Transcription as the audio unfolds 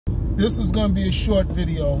this is going to be a short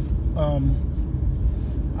video.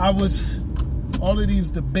 All of these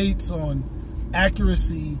debates on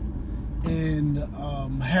accuracy in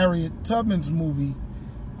Harriet Tubman's movie.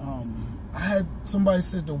 I had somebody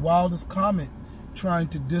said the wildest comment trying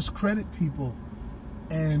to discredit people,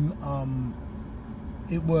 and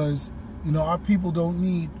it was, you know, our people don't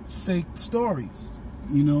need fake stories,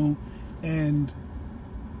 you know, and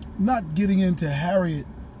not getting into Harriet,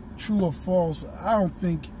 true or false. I don't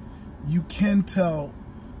think you can tell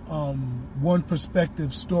one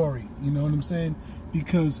perspective story, you know what I'm saying?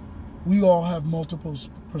 Because we all have multiple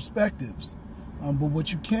perspectives. But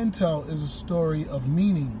what you can tell is a story of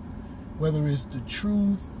meaning, whether it's the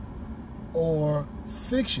truth or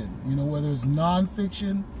fiction, you know, whether it's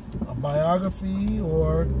nonfiction, a biography,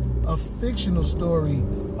 or a fictional story,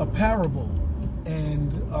 a parable.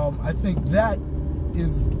 And I think that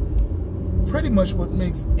is pretty much what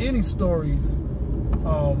makes any stories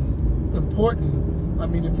important. I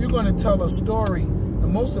mean, if you're going to tell a story, the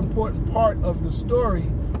most important part of the story,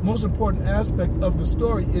 most important aspect of the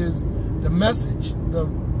story is the message. The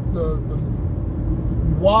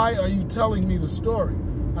why are you telling me the story?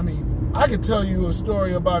 I mean, I could tell you a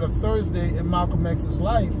story about a Thursday in Malcolm X's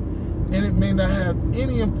life, and it may not have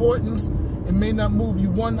any importance. It may not move you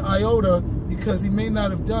one iota, because he may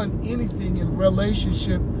not have done anything in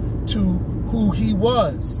relationship to who he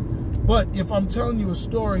was. But if I'm telling you a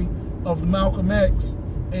story of Malcolm X,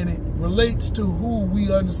 and it relates to who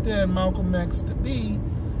we understand Malcolm X to be,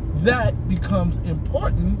 that becomes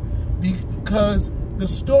important, because the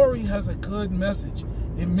story has a good message.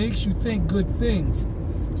 It makes you think good things.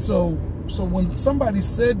 So when somebody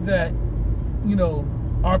said that, you know,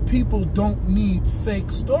 our people don't need fake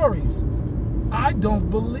stories, I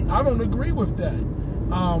don't agree with that.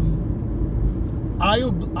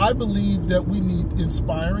 I believe that we need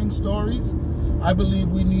inspiring stories. I believe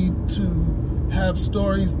we need to have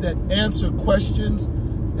stories that answer questions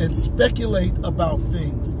and speculate about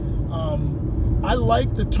things. I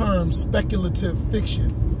like the term speculative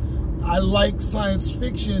fiction. I like science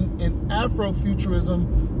fiction and Afrofuturism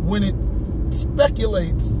when it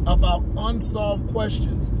speculates about unsolved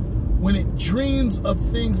questions, when it dreams of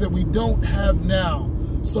things that we don't have now,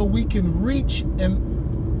 so we can reach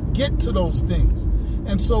and get to those things.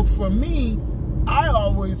 And so for me, I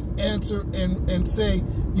always answer and say,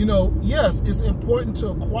 you know, yes, it's important to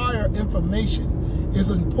acquire information. It's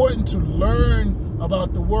important to learn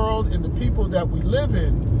about the world and the people that we live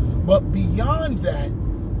in. But beyond that,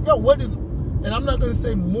 what is, and I'm not going to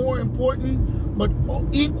say more important, but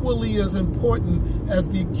equally as important as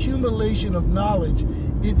the accumulation of knowledge,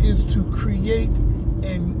 it is to create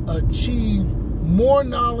and achieve more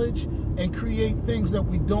knowledge and create things that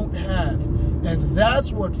we don't have. And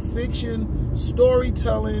that's what fiction,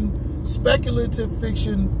 storytelling, speculative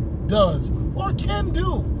fiction does, or can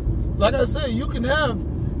do. Like I say, you can have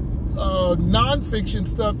nonfiction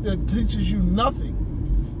stuff that teaches you nothing.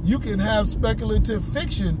 You can have speculative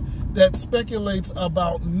fiction that speculates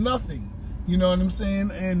about nothing. You know what I'm saying?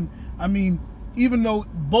 And I mean, even though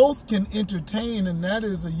both can entertain, and that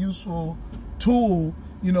is a useful tool,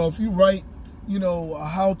 you know, if you write, you know, a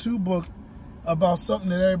how-to book about something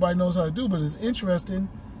that everybody knows how to do, but it's interesting,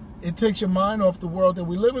 it takes your mind off the world that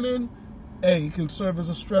we're living in, it can serve as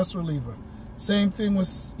a stress reliever. Same thing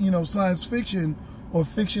with, you know, science fiction or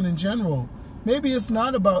fiction in general. Maybe it's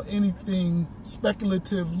not about anything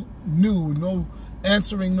speculative new, no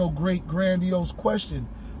answering no great grandiose question,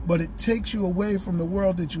 but it takes you away from the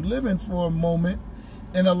world that you live in for a moment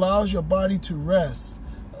and allows your body to rest.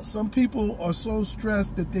 Some people are so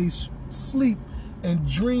stressed that they sleep and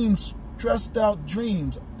dream stressed out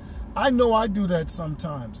dreams. I know I do that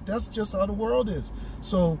sometimes. That's just how the world is.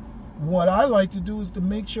 So what I like to do is to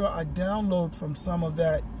make sure I download from some of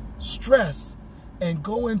that stress and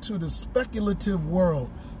go into the speculative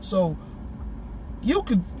world. So you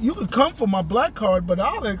could come for my black card, but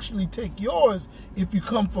I'll actually take yours if you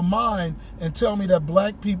come for mine and tell me that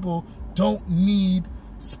black people don't need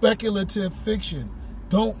speculative fiction,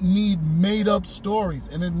 don't need made-up stories.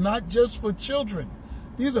 And it's not just for children.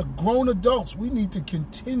 These are grown adults. We need to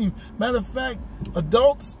continue. Matter of fact,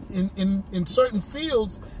 adults in certain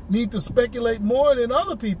fields need to speculate more than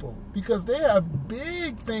other people, because they have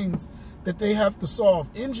big things that they have to solve.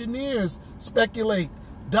 Engineers speculate.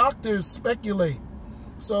 Doctors speculate.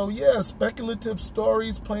 So yeah, speculative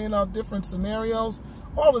stories, playing out different scenarios,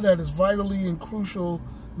 all of that is vitally and crucially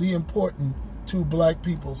important to black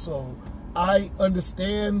people. So I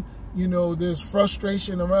understand, you know, there's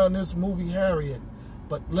frustration around this movie Harriet,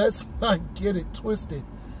 but let's not get it twisted.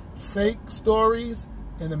 Fake stories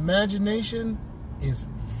and imagination is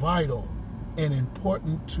vital. and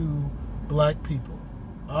important to black people.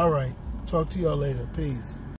 All right. Talk to y'all later. Peace.